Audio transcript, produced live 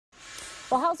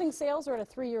Well, housing sales are at a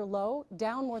three-year low,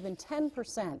 down more than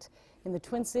 10%. In the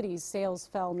Twin Cities, sales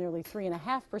fell nearly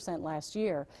 3.5% last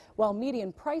year, while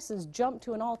median prices jumped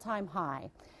to an all-time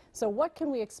high. So what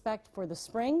can we expect for the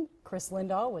spring? Kris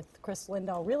Lindahl with Kris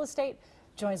Lindahl Real Estate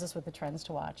joins us with the trends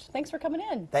to watch. Thanks for coming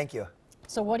in. Thank you.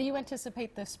 So what do you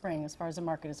anticipate this spring as far as the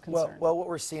market is concerned? Well, what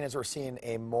we're seeing is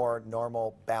a more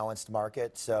normal, balanced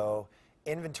market. So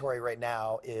inventory right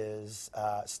now is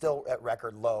still at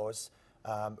record lows.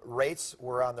 Rates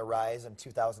were on the rise in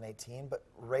 2018, but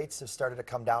rates have started to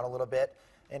come down a little bit.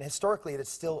 And historically, it's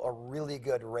still a really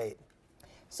good rate.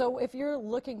 So if you're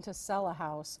looking to sell a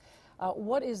house,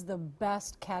 what is the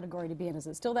best category to be in? Is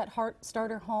it still that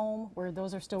starter home where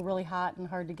those are still really hot and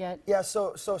hard to get? Yeah,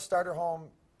 so starter home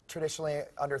traditionally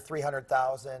under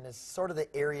 300,000 is sort of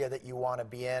the area that you want to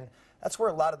be in. That's where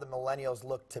a lot of the millennials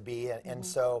look to be, and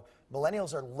so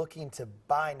millennials are looking to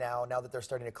buy now that they're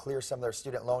starting to clear some of their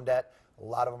student loan debt. A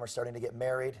lot of them are starting to get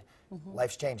married.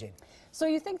 Life's changing. So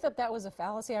you think that that was a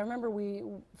fallacy? I remember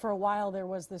for a while there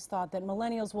was this thought that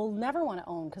millennials will never want to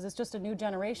own because it's just a new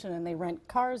generation and they rent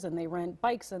cars and they rent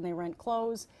bikes and they rent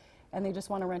clothes and they just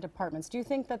want to rent apartments. Do you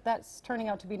think that that's turning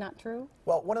out to be not true?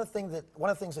 Well, one of the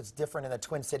things that's different in the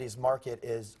Twin Cities market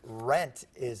is rent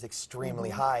is extremely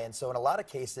high, and so in a lot of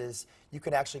cases you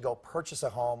can actually go purchase a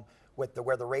home with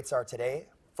where the rates are today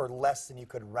for less than you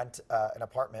could rent an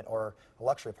apartment or a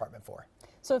luxury apartment for.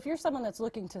 So if you're someone that's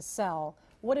looking to sell,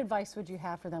 what advice would you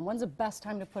have for them? When's the best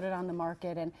time to put it on the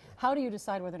market, and how do you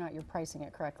decide whether or not you're pricing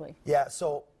it correctly? Yeah,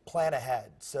 so plan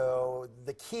ahead. So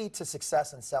the key to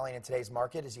success in selling in today's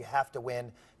market is you have to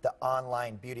win the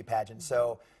online beauty pageant.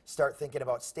 So start thinking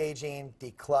about staging,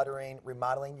 decluttering,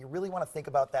 remodeling. You really want to think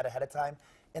about that ahead of time.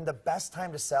 And the best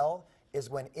time to sell is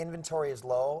when inventory is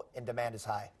low and demand is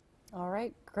high. All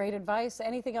right, great advice.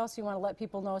 Anything else you want to let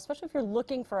people know, especially if you're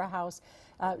looking for a house?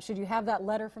 Should you have that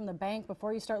letter from the bank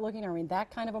before you start looking? Are we in that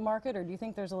kind of a market, or do you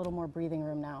think there's a little more breathing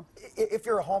room now? If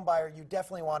you're a home buyer, you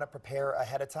definitely want to prepare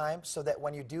ahead of time so that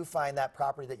when you do find that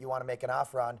property that you want to make an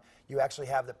offer on, you actually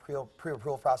have the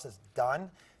pre-approval process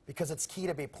done, because it's key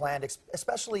to be planned,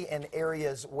 especially in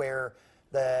areas where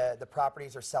the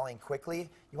properties are selling quickly.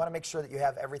 You want to make sure that you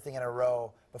have everything in a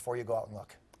row before you go out and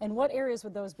look. And what areas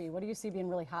would those be? What do you see being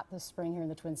really hot this spring here in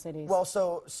the Twin Cities? Well,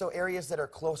 so areas that are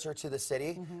closer to the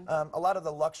city. A lot of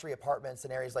the luxury apartments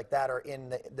and areas like that are in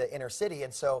the inner city,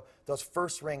 and so those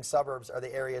first ring suburbs are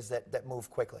the areas that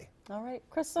move quickly. All right.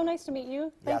 Kris, so nice to meet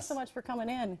you. Thanks so much for coming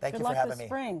in. Thank you for having me. Good luck this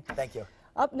spring. Thank you.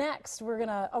 Up next, we're going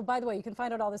to, oh, by the way, you can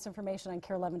find out all this information on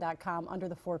care11.com under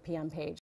the 4 p.m. page.